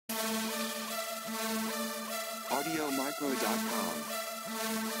AudioMicro.com.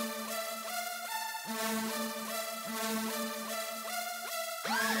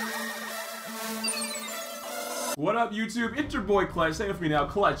 What up, YouTube? It's your boy Clutch. Say it with me now,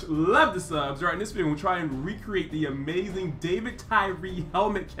 Clutch. Love the subs. Alright, in this video, we'll try and recreate the amazing David Tyree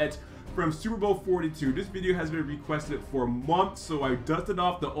helmet catch from Super Bowl 42. This video has been requested for months, so I dusted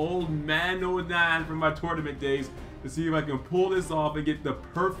off the old Madden 09 from my tournament days to see if I can pull this off and get the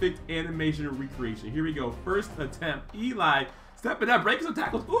perfect animation and recreation. Here we go. First attempt. Eli stepping up, breaking some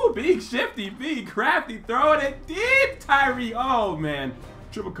tackles. Ooh, being shifty, being crafty, throwing it deep. Tyree. Oh, man.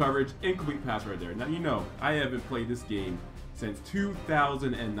 Triple coverage, incomplete pass right there. Now, you know, I haven't played this game since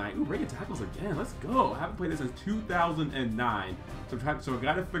 2009. Ooh, breaking tackles again. Let's go. I haven't played this since 2009. So I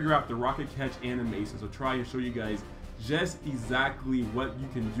got to figure out the rocket catch animation. So try and show you guys just exactly what you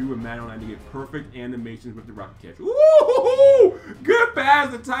can do in Madden 09 to get perfect animations with the rocket catch. Ooh, good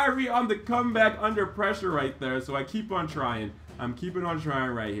pass to Tyree on the comeback under pressure right there. So I keep on trying. I'm keeping on trying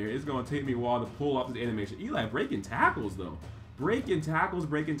right here. It's going to take me a while to pull off this animation. Eli breaking tackles, though. Breaking tackles,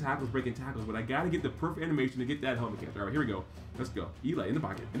 but I gotta get the perfect animation to get that helmet catch. All right, here we go. Let's go. Eli in the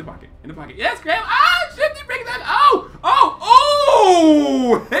pocket. Yes, Graham. Ah, shifty, breaking that.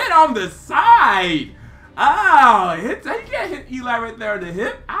 Oh! Hit on the side. Ow! You can't hit Eli right there on the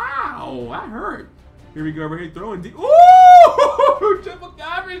hip. Ow! That hurt. Here we go. We're here throwing deep. Ooh! Triple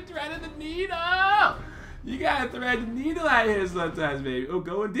coverage, threading the needle. You gotta thread the needle out here sometimes, baby. Oh,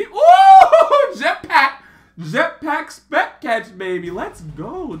 going deep. Ooh! Jetpack spec catch, baby. Let's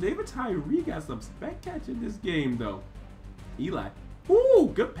go. David Tyree got some spec catch in this game, though. Eli.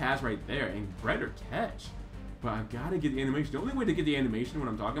 Ooh, good pass right there. And better catch. But I've got to get the animation. The only way to get the animation, what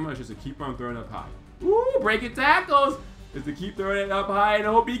I'm talking about, is just to keep on throwing up high. Ooh, breaking tackles. Is to keep throwing it up high and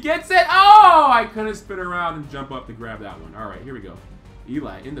hope he gets it. Oh, I couldn't spin around and jump up to grab that one. All right, here we go.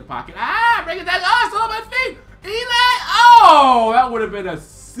 Eli in the pocket. Ah, breaking tackles. Oh, still on my feet. Eli. Oh, that would have been a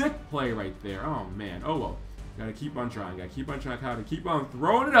sick play right there. Oh, man. Oh, well. Gotta keep on trying. Gotta keep on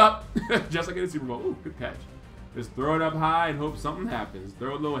throwing it up. Just like in the Super Bowl. Ooh, good catch. Just throw it up high and hope something happens.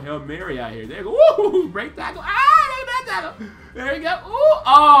 Throw a little Hail Mary out here. There you go. Ooh, break tackle. Ah, break that tackle. There you go. Ooh,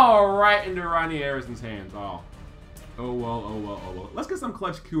 oh, right into Ronnie Harrison's hands. Oh well. Let's get some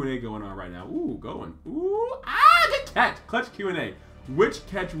clutch Q&A going on right now. Ooh, going. Ooh, good catch. Clutch Q&A. Which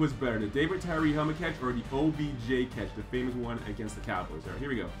catch was better, the David Tyree helmet catch or the OBJ catch, the famous one against the Cowboys? All right, here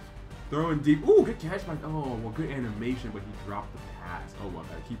we go. Throwing deep. Ooh, good catch by. Oh, well, good animation, but he dropped the pass. Oh, well,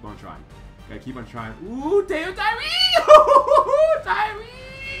 gotta keep on trying. Ooh, David Tyree! Ooh,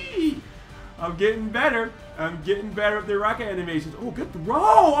 Tyree! I'm getting better. With the rocket animations. Oh, good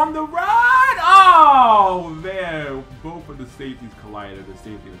throw on the run! Oh, man. Both of the safeties collided. The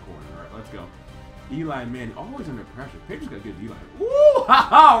safety in the corner. All right, let's go. Eli, man, always under pressure. Patriots got good Eli. Ooh,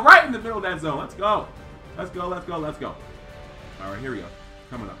 right in the middle of that zone. Let's go. Let's go. All right, here we go.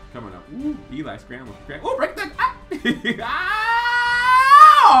 Coming up. Ooh, Eli scramble. Ooh, break that.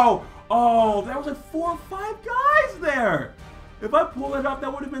 Ow! Oh, that was like 4 or 5 guys there. If I pull it up,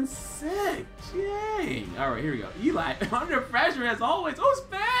 that would have been sick. Dang. All right, here we go. Eli under pressure as always. Oh,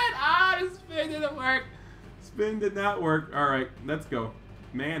 spin. The spin didn't work. Spin did not work. All right, let's go.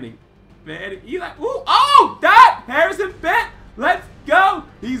 Manning. Eli. Ooh, oh, that Harrison bit. Let's go.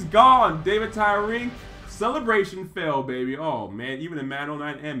 He's gone. David Tyree. Celebration fail, baby. Oh, man. Even in Madden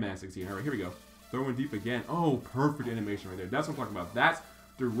 09 and Madden 16. All right, here we go. Throwing deep again. Oh, perfect animation right there. That's what I'm talking about. That's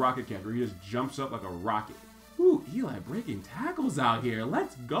the rocket catch where he just jumps up like a rocket. Ooh, Eli breaking tackles out here.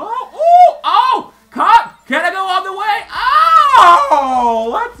 Let's go. Ooh, oh, caught. Can I go all the way? Oh,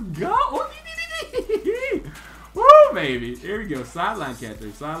 let's go. Woo, baby. Here we go. Sideline catcher.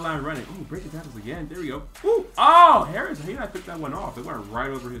 Sideline running. Ooh, breaking tackles again. There we go. Ooh, oh, Harrison. He not picked that one off. It went right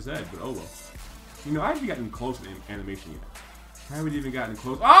over his head, but oh well. You know, I haven't gotten close to animation yet. I haven't even gotten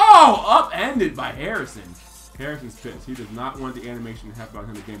close. Oh! Upended by Harrison. Harrison's pissed. He does not want the animation to happen on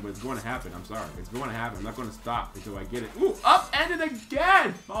him again, but it's going to happen. I'm sorry. It's going to happen. I'm not going to stop until I get it. Ooh! Upended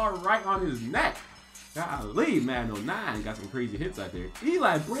again! Fall right on his neck. Golly, Madden 09 got some crazy hits out there.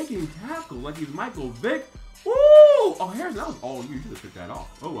 Eli breaking tackle like he's Michael Vick. Ooh! Oh, Harrison, that was all you. You should have took that off.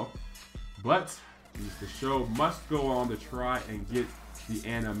 Oh, well. But the show must go on to try and get the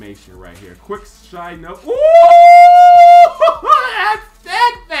animation right here. Quick side note. Ooh! That's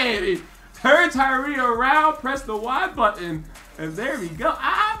sick, baby! Turn Tyree around, press the Y button, and there we go.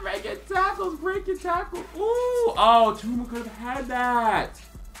 Breaking tackles. Ooh! Oh, Tuma could have had that.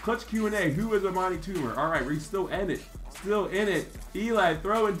 Clutch Q&A. Who is Amani Toomer? All right, we're still in it. Eli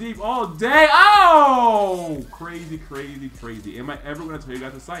throwing deep all day. Oh! Crazy. Am I ever going to tell you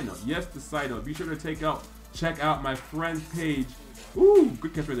guys the side note? Yes, the side note. Be sure to check out my friend's page Ooh,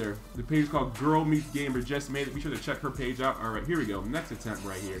 good catch right there. The page is called Girl Meets Gamer. Just made it. Be sure to check her page out. All right, here we go. Next attempt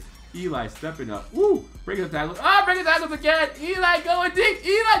right here. Eli stepping up. Ooh, breaking the tackles. Ah, breaking the tackles again. Eli going deep.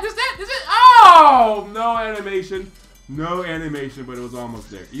 Eli, this it. Oh, no animation. No animation, but it was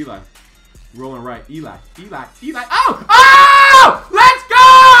almost there. Eli, rolling right. Eli. Oh, oh, let's go!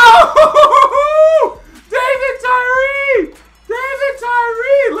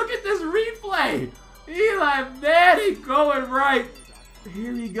 Tyree. Look at this replay. Eli Manning going right.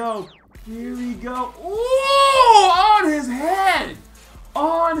 Here we go. Ooh, on his head.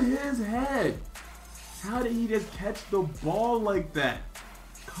 How did he just catch the ball like that?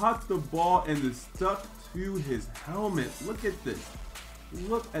 Caught the ball and it stuck to his helmet. Look at this.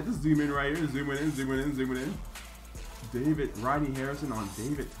 Look at this. Zoom in right here. Zooming in. Rodney Harrison on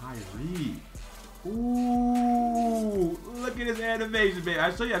David Tyree. Ooh, look at his animation, baby. I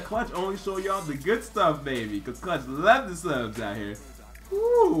show you Clutch, only show y'all the good stuff, baby. Because Clutch love the subs out here.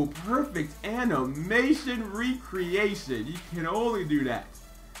 Ooh, perfect animation recreation. You can only do that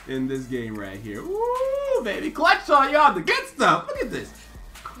in this game right here. Ooh, baby. Clutch show y'all the good stuff. Look at this.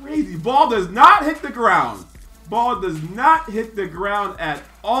 Crazy. Ball does not hit the ground. At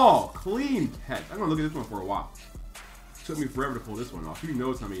all. Clean catch. I'm going to look at this one for a while. Took me forever to pull this one off. Who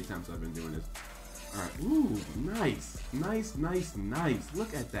knows how many times I've been doing this. Alright, ooh, nice.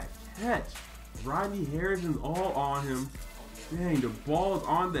 Look at that catch. Rodney Harrison's all on him. Dang, the ball is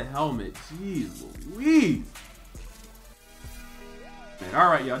on the helmet. Jeez Louise.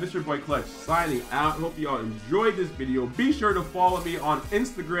 Alright, y'all, this is your boy Clutch signing out. Hope y'all enjoyed this video. Be sure to follow me on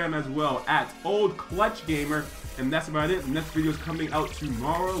Instagram as well at @OldClutchGamer. And that's about it. The next video is coming out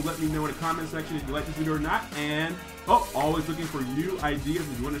tomorrow. Let me know in the comment section if you like this video or not. And, always looking for new ideas.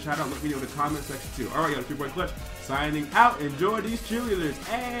 If you want to shout out, let me know in the comment section too. Alright, y'all, it's your boy Clutch signing out. Enjoy these cheerleaders.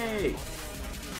 Hey!